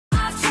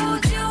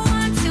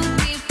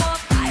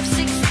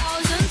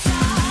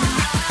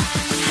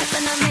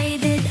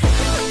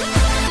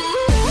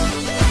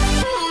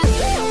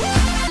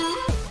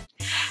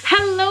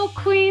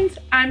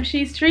I'm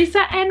Shanice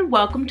Teresa and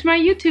welcome to my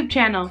YouTube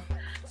channel.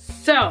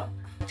 So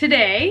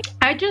today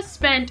I just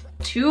spent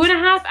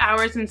 2.5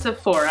 hours in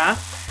Sephora.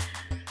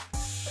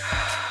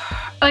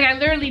 Like, I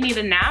literally need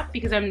a nap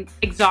because I'm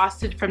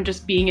exhausted from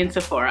just being in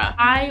Sephora.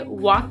 I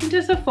walked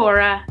into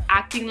Sephora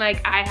acting like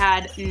I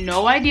had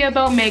no idea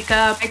about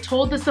makeup. I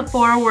told the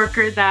Sephora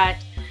worker that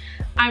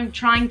I'm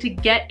trying to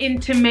get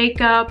into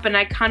makeup and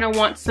I kind of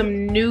want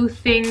some new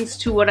things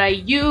to what I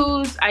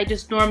use. I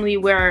just normally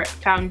wear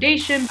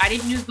foundation. I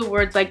didn't use the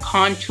words like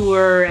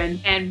contour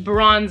and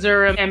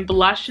bronzer and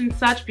blush and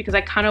such because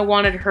I kind of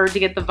wanted her to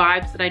get the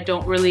vibes that I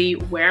don't really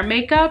wear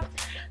makeup.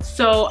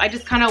 So I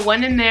just kind of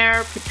went in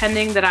there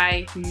pretending that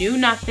I knew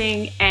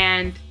nothing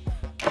and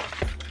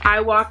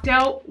I walked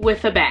out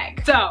with a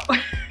bag. So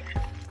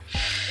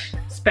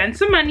spent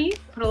some money,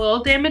 put a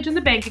little damage in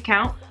the bank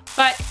account,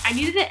 but I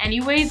needed it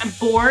anyways. I'm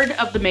bored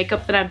of the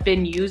makeup that I've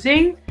been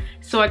using,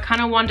 so I kind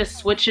of wanted to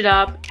switch it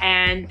up,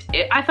 and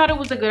I thought it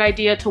was a good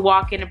idea to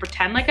walk in and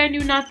pretend like I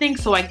knew nothing,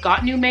 so I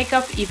got new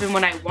makeup even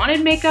when I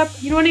wanted makeup,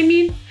 you know what I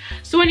mean?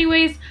 So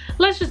anyways,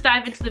 let's just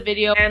dive into the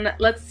video and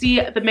let's see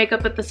the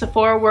makeup that the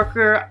Sephora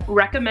worker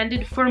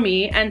recommended for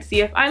me and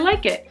see if I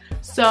like it.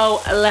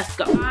 So let's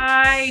go.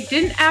 I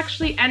didn't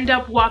actually end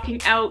up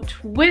walking out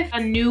with a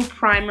new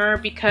primer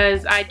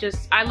because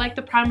I like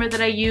the primer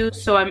that I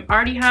use. So I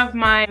already have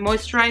my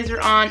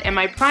moisturizer on and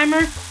my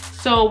primer.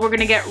 So we're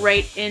gonna get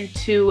right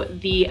into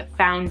the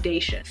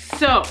foundation.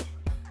 So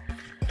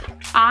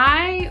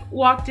I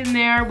walked in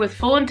there with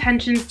full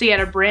intentions to get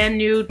a brand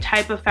new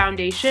type of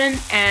foundation,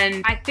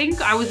 and I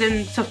think I was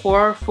in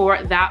Sephora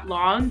for that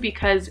long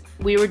because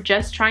we were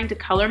just trying to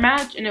color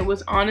match, and it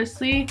was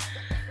honestly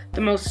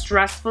the most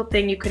stressful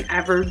thing you can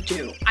ever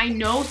do. I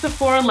know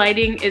Sephora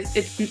lighting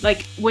it's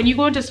like when you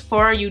go into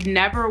Sephora, you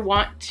never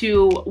want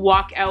to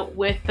walk out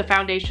with the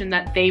foundation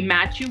that they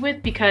match you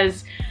with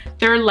because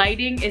their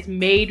lighting is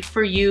made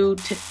for you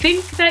to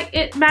think that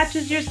it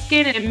matches your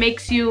skin and it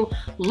makes you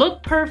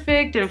look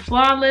perfect and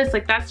flawless.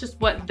 Like, that's just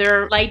what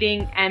their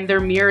lighting and their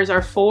mirrors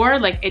are for.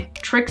 Like, it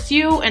tricks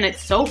you and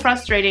it's so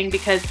frustrating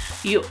because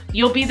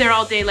you'll be there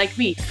all day like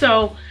me.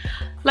 So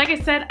like I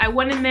said, I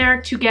went in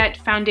there to get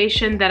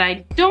foundation that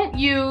I don't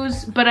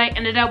use, but I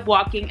ended up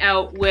walking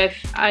out with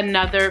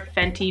another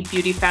Fenty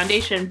Beauty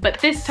foundation. But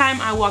this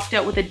time I walked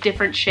out with a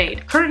different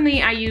shade.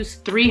 Currently I use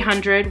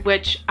 300,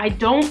 which I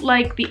don't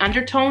like the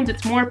undertones.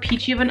 It's more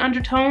peachy of an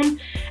undertone.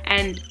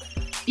 And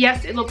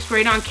yes, it looks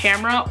great on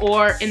camera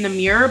or in the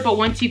mirror, but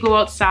once you go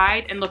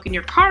outside and look in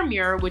your car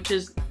mirror, which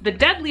is the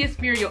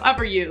deadliest mirror you'll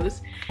ever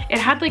use, it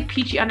had like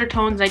peachy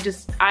undertones. I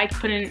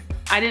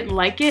didn't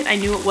like it. I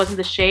knew it wasn't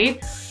the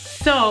shade.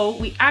 So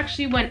we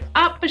actually went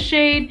up a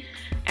shade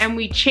and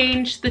we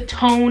changed the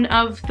tone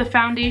of the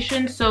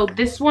foundation. So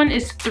this one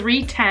is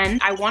 310.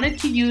 I wanted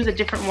to use a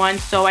different one,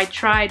 so I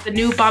tried the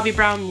new Bobbi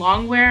Brown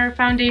Longwear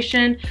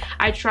foundation.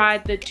 I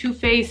tried the Too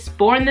Faced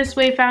Born This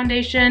Way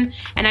foundation,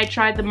 and I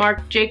tried the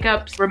Marc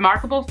Jacobs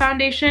Remarkable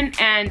foundation,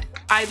 and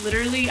I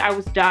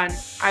was done.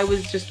 I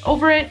was just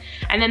over it.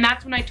 And then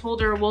that's when I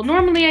told her, well,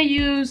 normally I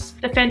use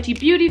the Fenty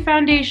Beauty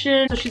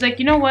foundation. So she's like,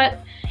 you know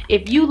what?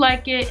 If you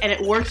like it and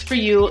it works for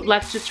you,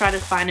 let's just try to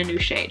find a new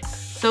shade.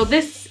 So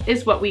this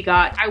is what we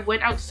got. I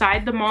went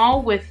outside the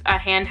mall with a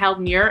handheld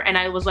mirror and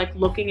I was like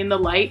looking in the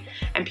light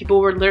and people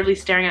were literally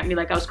staring at me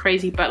like I was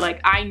crazy, but like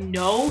I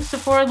know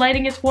Sephora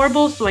lighting is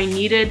horrible, so I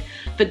needed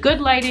the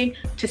good lighting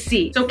to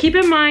see. So keep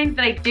in mind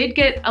that I did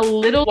get a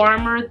little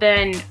warmer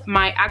than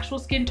my actual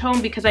skin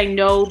tone because I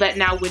know that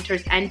now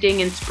winter's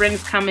ending and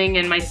spring's coming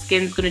and my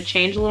skin's gonna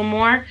change a little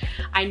more.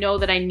 I know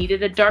that I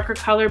needed a darker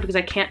color because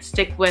I can't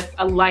stick with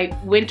a light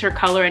winter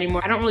color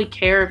anymore. I don't really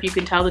care if you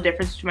can tell the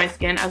difference between my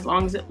skin as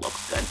long as it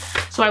looks good.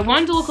 So I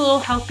wanted to look a little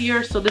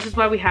healthier, so this is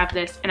why we have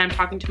this, and I'm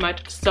talking too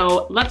much,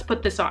 so let's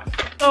put this on.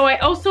 So I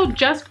also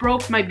just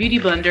broke my beauty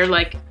blender.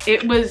 Like,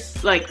 it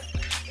was like,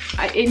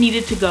 it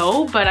needed to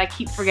go, but I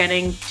keep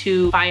forgetting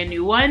to buy a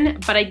new one.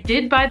 But I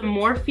did buy the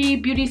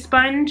Morphe beauty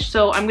sponge,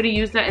 so I'm gonna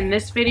use that in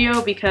this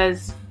video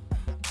because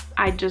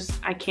I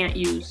can't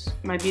use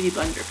my beauty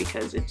blender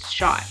because it's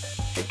shot,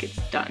 like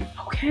it's done.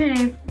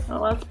 Okay,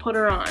 well, let's put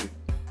her on.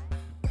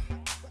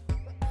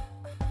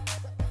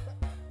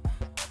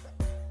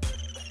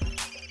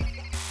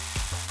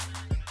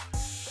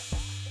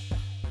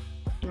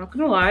 I'm not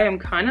gonna lie, I'm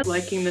kind of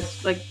liking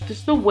this, like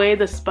just the way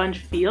the sponge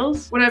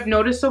feels. What I've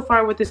noticed so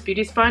far with this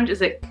beauty sponge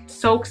is it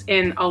soaks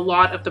in a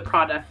lot of the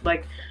product.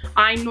 Like,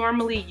 I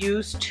normally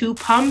use 2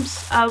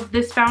 pumps of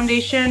this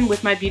foundation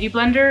with my beauty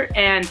blender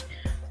and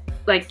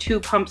like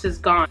 2 pumps is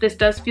gone. This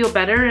does feel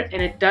better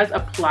and it does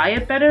apply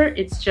it better.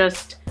 It's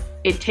just,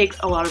 it takes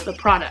a lot of the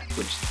product,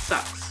 which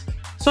sucks.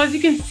 So as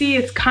you can see,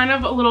 it's kind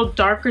of a little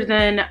darker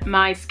than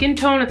my skin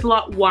tone. It's a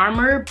lot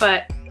warmer,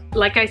 but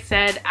like I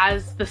said,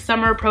 as the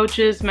summer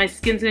approaches, my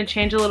skin's gonna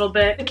change a little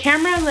bit. The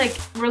camera like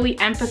really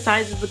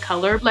emphasizes the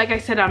color. Like I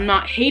said, I'm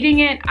not hating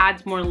it,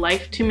 adds more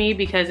life to me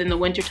because in the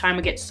winter time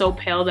I get so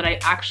pale that I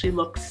actually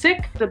look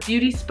sick. The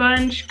beauty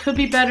sponge could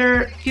be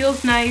better,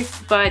 feels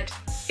nice, but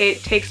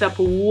it takes up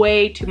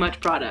way too much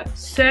product.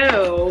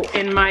 So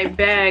in my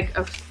bag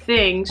of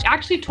things, she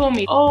actually told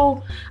me,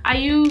 oh, I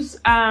use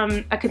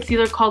a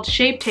concealer called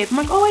Shape Tape. I'm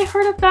like, oh, I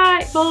heard of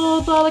that, blah,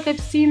 blah, blah, like I've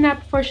seen that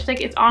before. She's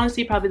like, it's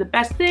honestly probably the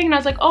best thing. And I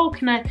was like, oh,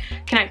 can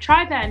I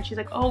try that? And she's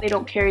like, oh, they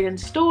don't carry it in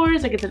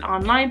stores, like it's an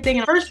online thing.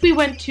 And first we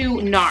went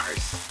to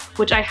NARS,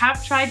 which I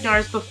have tried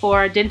NARS before.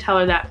 I didn't tell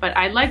her that, but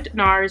I liked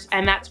NARS,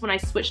 and that's when I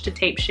switched to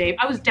Tape Shape.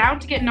 I was down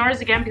to get NARS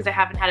again because I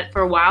haven't had it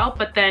for a while,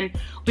 but then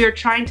we were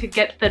trying to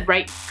get the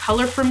right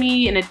color for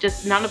me, and it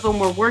just, none of them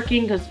were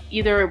working because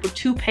either it were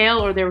too pale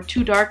or they were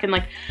too dark, and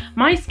like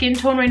my skin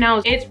tone right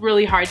now, it's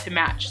really hard to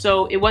match,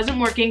 so it wasn't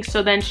working.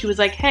 So then she was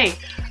like, hey,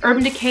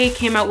 Urban Decay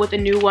came out with a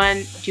new one.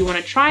 Do you want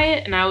to try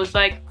it? And I was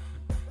like,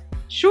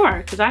 sure,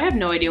 because I have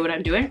no idea what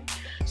I'm doing.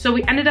 So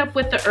we ended up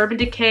with the Urban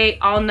Decay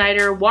All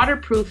Nighter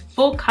Waterproof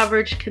Full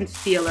Coverage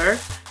Concealer,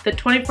 the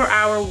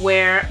 24-hour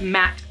wear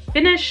matte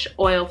finish,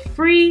 oil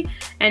free,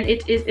 and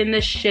it is in the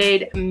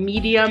shade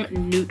Medium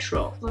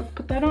Neutral. Let's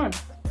put that on.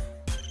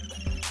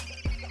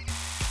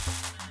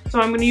 So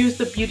I'm gonna use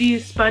the beauty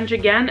sponge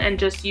again and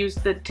just use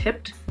the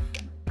tipped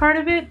part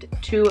of it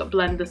to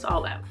blend this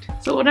all out.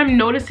 So what I'm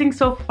noticing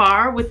so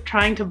far with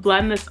trying to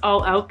blend this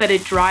all out, that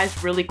it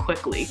dries really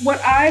quickly.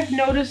 What I've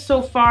noticed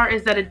so far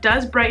is that it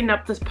does brighten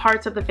up the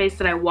parts of the face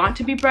that I want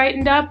to be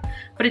brightened up,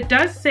 but it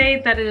does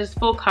say that it is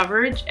full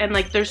coverage, and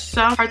like there's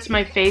some parts of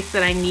my face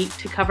that I need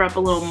to cover up a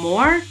little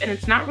more, and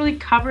it's not really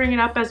covering it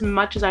up as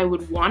much as I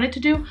would want it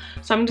to do.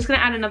 So I'm just gonna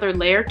add another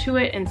layer to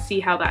it and see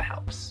how that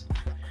helps.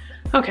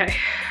 Okay,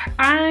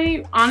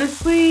 I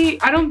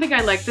don't think I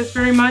like this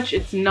very much.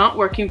 It's not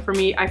working for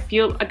me. I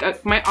feel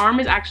like my arm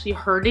is actually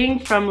hurting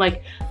from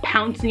like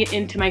pouncing it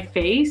into my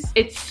face.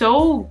 It's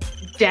so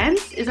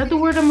dense, is that the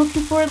word I'm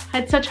looking for? I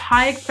had such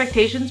high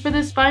expectations for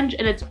this sponge,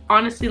 and it's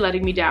honestly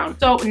letting me down.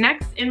 So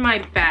next in my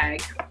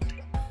bag,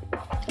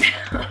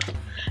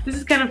 this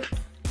is kind of,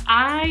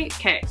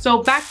 okay,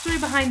 so backstory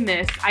behind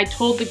this, I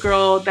told the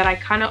girl that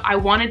I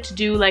wanted to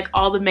do like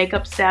all the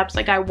makeup steps,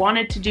 like I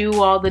wanted to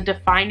do all the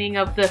defining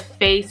of the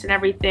face and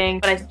everything,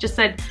 but I just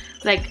said,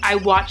 like, I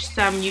watched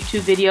some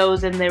YouTube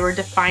videos and they were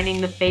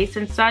defining the face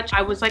and such.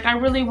 I was like, I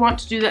really want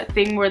to do that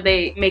thing where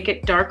they make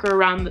it darker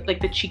around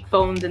the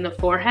cheekbones and the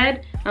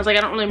forehead. And I was like,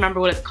 I don't really remember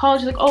what it's called.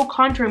 She's like, oh,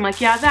 contour. I'm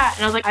like, yeah, that.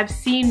 And I was like, I've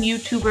seen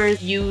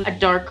YouTubers use a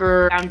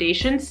darker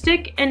foundation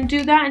stick and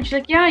do that. And she's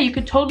like, yeah, you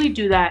could totally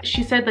do that.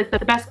 She said like the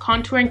best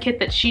contouring kit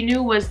that she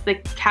knew was the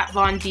Kat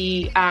Von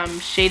D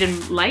Shade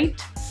and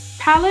Light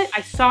palette.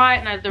 I saw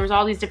it and there was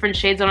all these different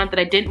shades on it that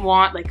I didn't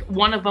want. Like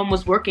one of them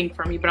was working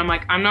for me, but I'm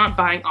like, I'm not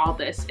buying all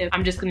this if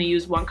I'm just gonna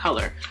use one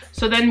color.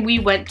 So then we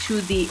went to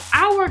the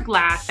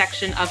Hourglass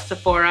section of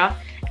Sephora,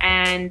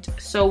 and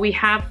so we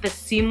have the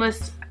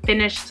Seamless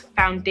Finished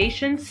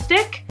Foundation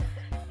Stick,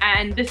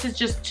 and this is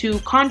just to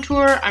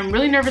contour. I'm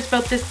really nervous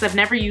about this because I've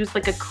never used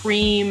like a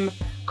cream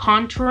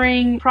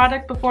contouring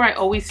product before. I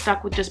always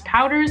stuck with just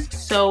powders.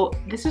 So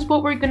this is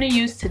what we're gonna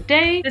use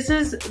today. This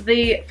is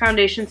the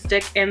foundation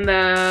stick in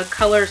the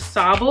color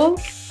Sable.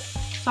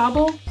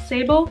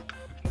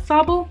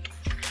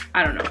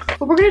 I don't know.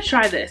 But we're gonna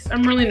try this.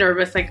 I'm really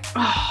nervous. Like,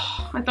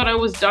 oh, I thought I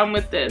was done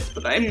with this,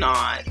 but I'm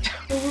not.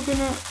 So we're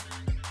gonna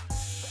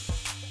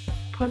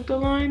put the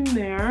line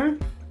there.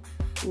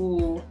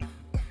 Ooh,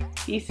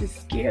 this is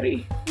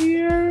scary.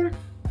 Here.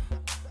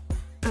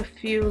 A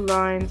few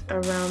lines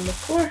around the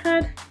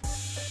forehead,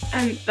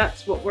 and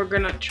that's what we're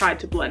gonna try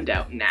to blend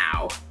out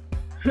now.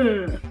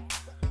 It's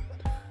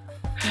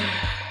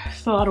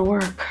a lot of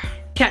work.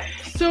 Okay,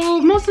 so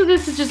most of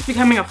this is just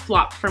becoming a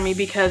flop for me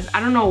because I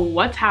don't know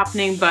what's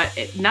happening, but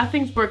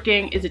nothing's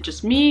working. Is it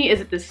just me? Is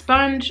it the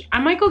sponge? I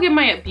might go get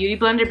my beauty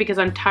blender because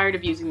I'm tired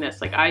of using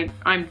this. Like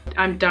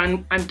I'm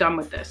done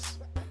with this.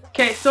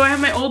 Okay, so I have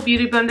my old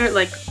beauty blender.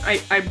 Like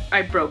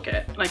I broke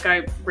it. Like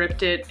I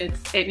ripped it.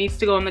 It needs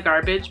to go in the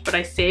garbage, but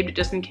I saved it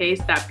just in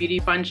case that beauty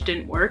sponge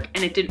didn't work,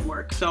 and it didn't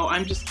work. So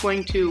I'm just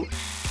going to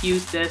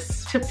use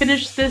this to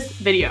finish this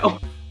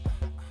video.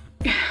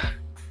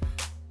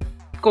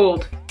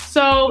 Gold.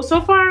 So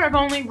far I've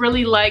only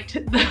really liked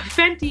the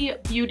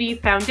Fenty Beauty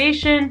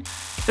foundation.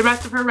 The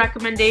rest of her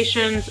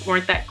recommendations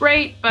weren't that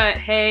great, but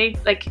hey,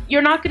 like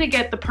you're not gonna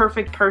get the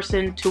perfect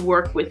person to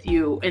work with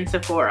you in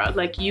Sephora.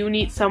 Like you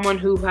need someone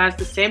who has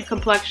the same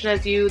complexion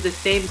as you, the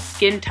same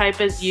skin type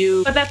as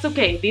you, but that's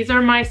okay. These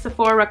are my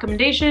Sephora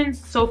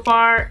recommendations. So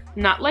far,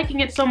 not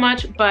liking it so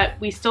much, but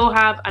we still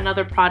have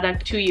another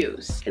product to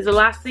use. The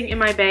last thing in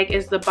my bag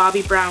is the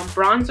Bobbi Brown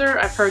bronzer.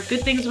 I've heard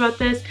good things about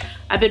this.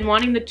 I've been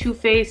wanting the Too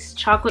Faced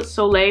Chocolate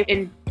Soleil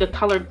in the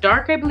color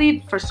dark, I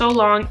believe, for so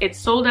long. It's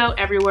sold out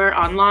everywhere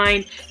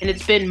online, and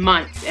it's been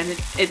months, and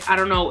it's I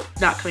don't know, it's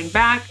not coming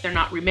back. They're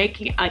not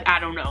remaking it. Like, I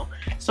don't know.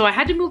 So I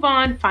had to move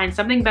on, find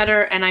something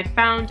better, and I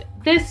found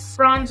this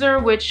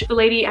bronzer, which the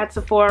lady at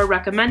Sephora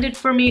recommended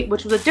for me,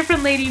 which was a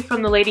different lady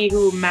from the lady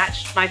who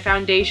matched my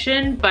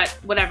foundation, but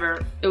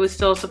whatever, it was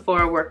still a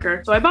Sephora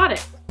worker. So I bought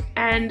it,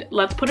 and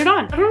let's put it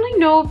on. I don't really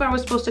know if I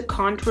was supposed to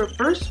contour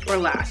first or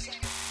last.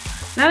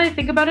 Now that I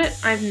think about it,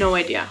 I have no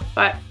idea,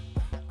 but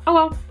oh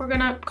well, we're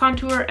gonna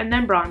contour and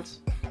then bronze.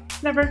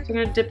 whatever. So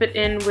I'm gonna dip it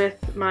in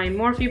with my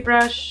Morphe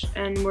brush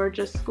and we're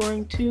just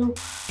going to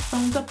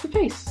bronze up the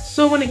face.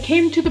 So when it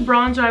came to the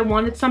bronzer, I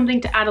wanted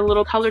something to add a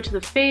little color to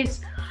the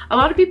face. A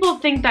lot of people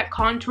think that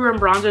contour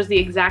and bronzer is the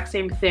exact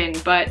same thing,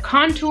 but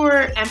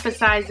contour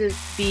emphasizes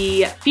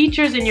the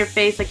features in your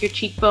face, like your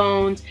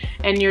cheekbones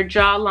and your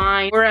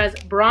jawline, whereas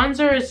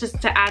bronzer is just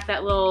to add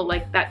that little,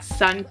 like, that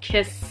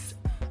sun-kissed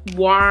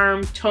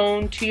warm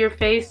tone to your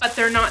face, but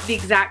they're not the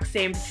exact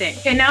same thing.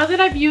 Okay, now that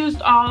I've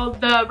used all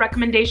the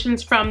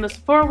recommendations from the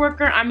Sephora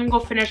worker, I'm gonna go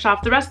finish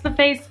off the rest of the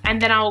face,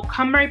 and then I'll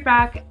come right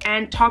back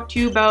and talk to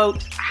you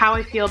about how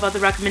I feel about the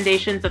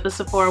recommendations that the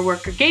Sephora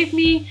worker gave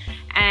me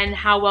and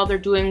how well they're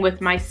doing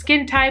with my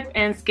skin type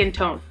and skin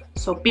tone.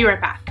 So be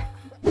right back.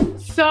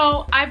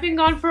 So I've been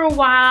gone for a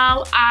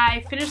while.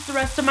 I finished the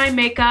rest of my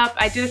makeup.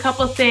 I did a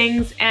couple of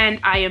things and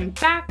I am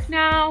back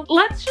now.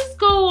 Let's just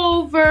go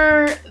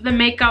over the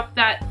makeup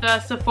that the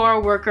Sephora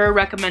worker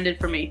recommended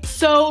for me.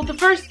 So the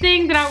first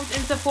thing that I was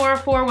in Sephora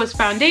for was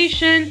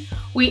foundation.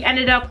 We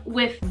ended up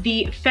with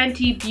the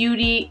Fenty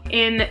Beauty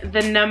in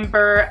the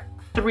number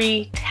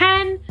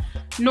 310.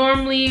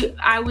 Normally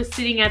I was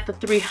sitting at the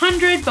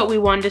 300, but we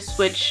wanted to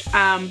switch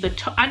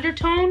the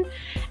undertone.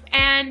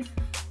 And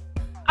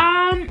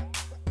I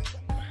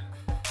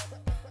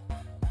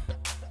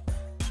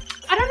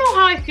don't know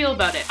how I feel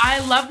about it. I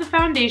love the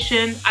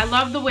foundation. I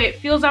love the way it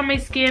feels on my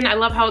skin. I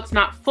love how it's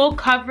not full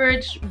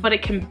coverage, but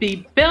it can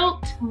be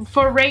built.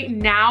 For right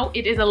now,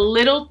 it is a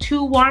little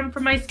too warm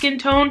for my skin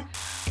tone.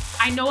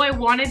 I know I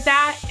wanted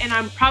that, and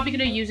I'm probably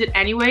gonna use it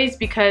anyways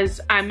because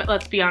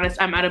let's be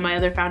honest, I'm out of my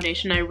other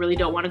foundation. I really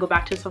don't wanna go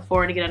back to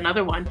Sephora to get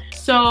another one.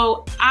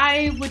 So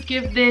I would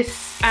give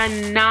this a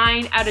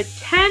 9 out of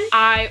 10.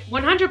 I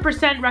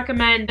 100%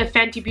 recommend the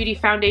Fenty Beauty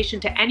foundation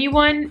to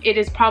anyone. It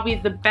is probably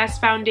the best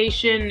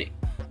foundation.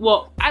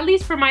 Well, at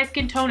least for my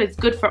skin tone. It's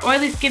good for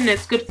oily skin and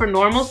it's good for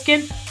normal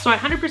skin. So I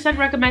 100%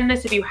 recommend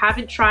this if you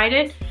haven't tried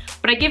it.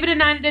 But I give it a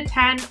 9 out of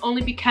 10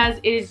 only because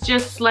it is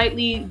just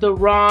slightly the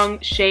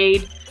wrong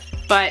shade.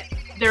 But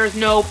there's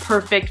no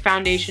perfect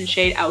foundation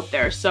shade out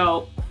there.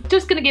 So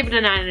just gonna give it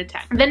a 9 out of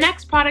 10. The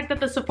next product that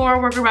the Sephora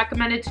worker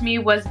recommended to me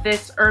was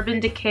this Urban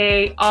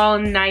Decay All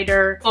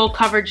Nighter Full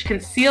Coverage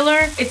Concealer.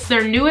 It's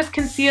their newest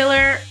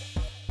concealer.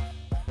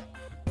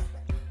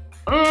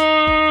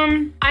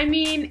 I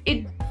mean,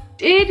 it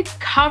did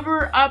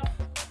cover up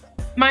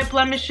my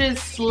blemishes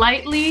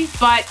slightly,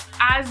 but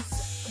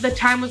as the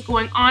time was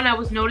going on, I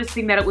was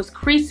noticing that it was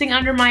creasing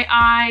under my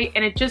eye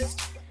and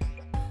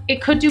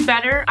it could do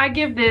better. I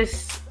give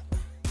this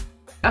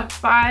a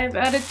 5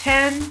 out of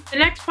 10. The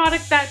next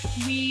product that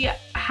we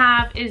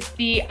have is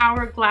the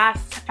Hourglass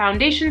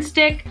Foundation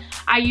Stick.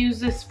 I use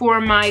this for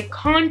my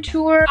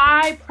contour.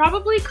 I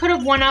probably could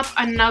have won up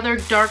another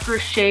darker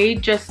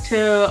shade just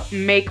to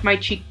make my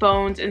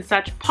cheekbones and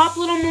such pop a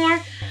little more,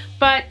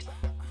 but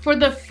for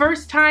the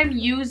first time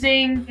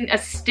using a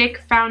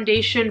stick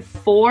foundation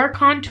for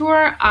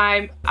contour,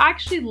 I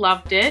actually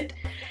loved it.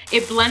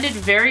 It blended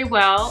very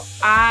well.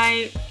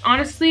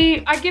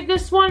 Honestly, I give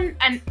this one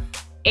an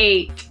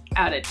 8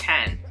 out of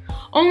 10.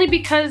 Only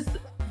because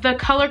the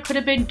color could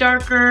have been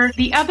darker.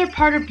 The other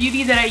part of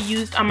beauty that I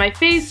used on my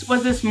face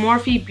was this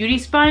Morphe Beauty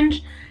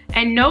Sponge.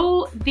 And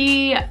no,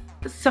 the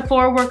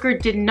Sephora worker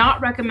did not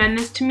recommend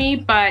this to me,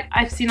 but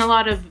I've seen a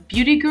lot of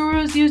beauty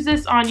gurus use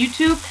this on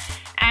YouTube.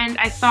 And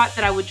I thought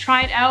that I would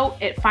try it out.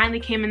 It finally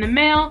came in the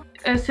mail.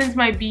 Since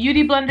my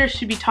beauty blender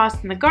should be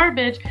tossed in the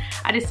garbage,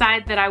 I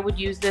decided that I would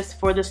use this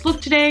for this look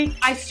today.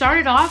 I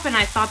started off and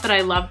I thought that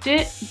I loved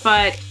it,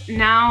 but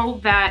now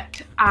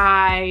that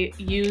I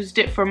used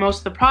it for most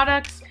of the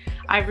products,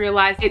 I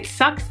realized it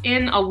sucks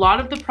in a lot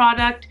of the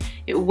product.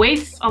 It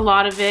wastes a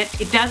lot of it.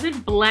 It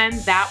doesn't blend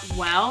that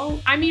well.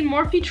 I mean,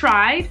 Morphe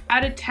tried.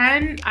 Out of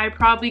 10, I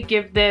probably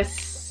give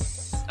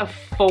this a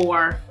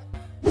 4.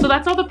 So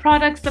that's all the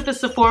products that the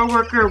Sephora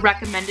worker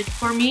recommended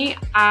for me.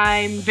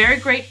 I'm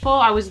very grateful.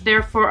 I was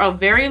there for a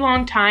very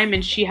long time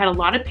and she had a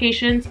lot of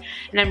patience,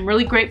 and I'm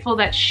really grateful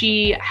that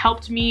she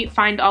helped me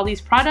find all these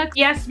products.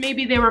 Yes,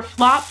 maybe they were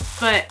flops,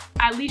 but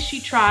at least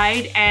she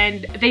tried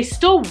and they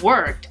still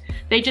worked.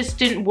 They just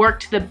didn't work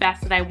to the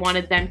best that I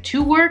wanted them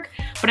to work,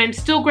 but I'm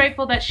still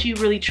grateful that she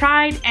really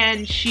tried,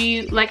 and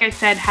she, like I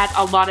said, had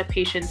a lot of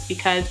patience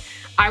because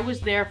I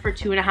was there for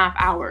 2.5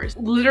 hours.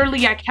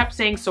 Literally, I kept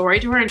saying sorry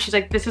to her and she's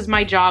like, this is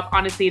my job.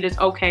 Honestly, it is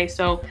okay.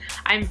 So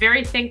I'm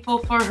very thankful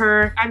for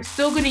her. I'm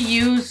still gonna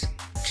use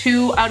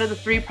 2 out of the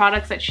 3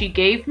 products that she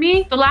gave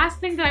me. The last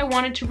thing that I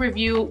wanted to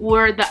review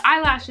were the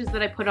eyelashes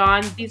that I put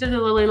on. These are the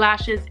Lily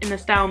lashes in the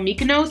style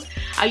Mykonos.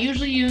 I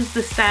usually use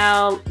the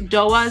style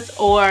Doas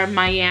or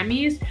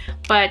Miamis,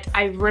 but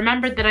I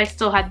remembered that I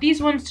still had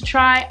these ones to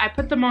try. I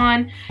put them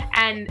on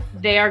and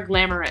they are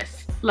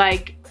glamorous.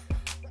 Like,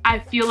 I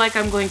feel like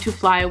I'm going to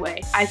fly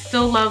away. I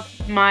still love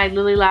my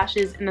Lily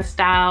lashes in the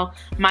style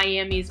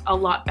Miami's a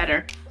lot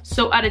better.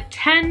 So out of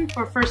 10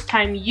 for first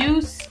time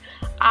use,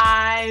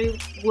 I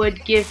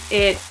would give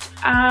it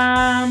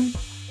 8.5.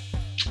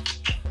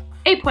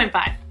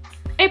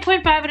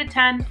 8.5 out of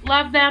 10.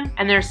 Love them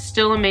and they're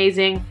still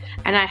amazing.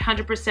 And and I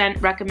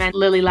 100% recommend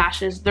Lily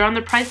lashes. They're on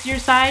the pricier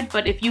side,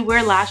 but if you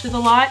wear lashes a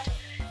lot,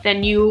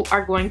 then you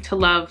are going to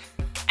love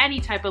any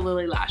type of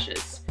Lily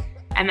lashes,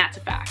 and that's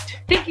a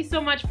fact. Thank you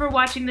so much for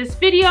watching this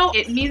video.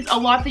 It means a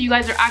lot that you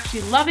guys are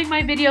actually loving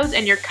my videos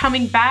and you're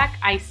coming back.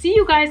 I see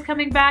you guys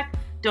coming back.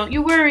 Don't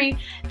you worry.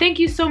 Thank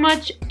you so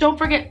much. Don't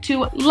forget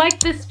to like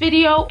this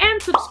video and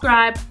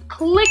subscribe.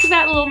 Click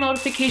that little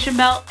notification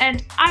bell,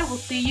 and I will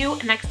see you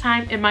next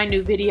time in my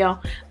new video.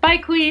 Bye,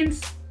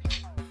 queens.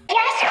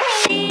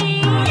 Yes,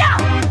 queen.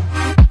 Yeah.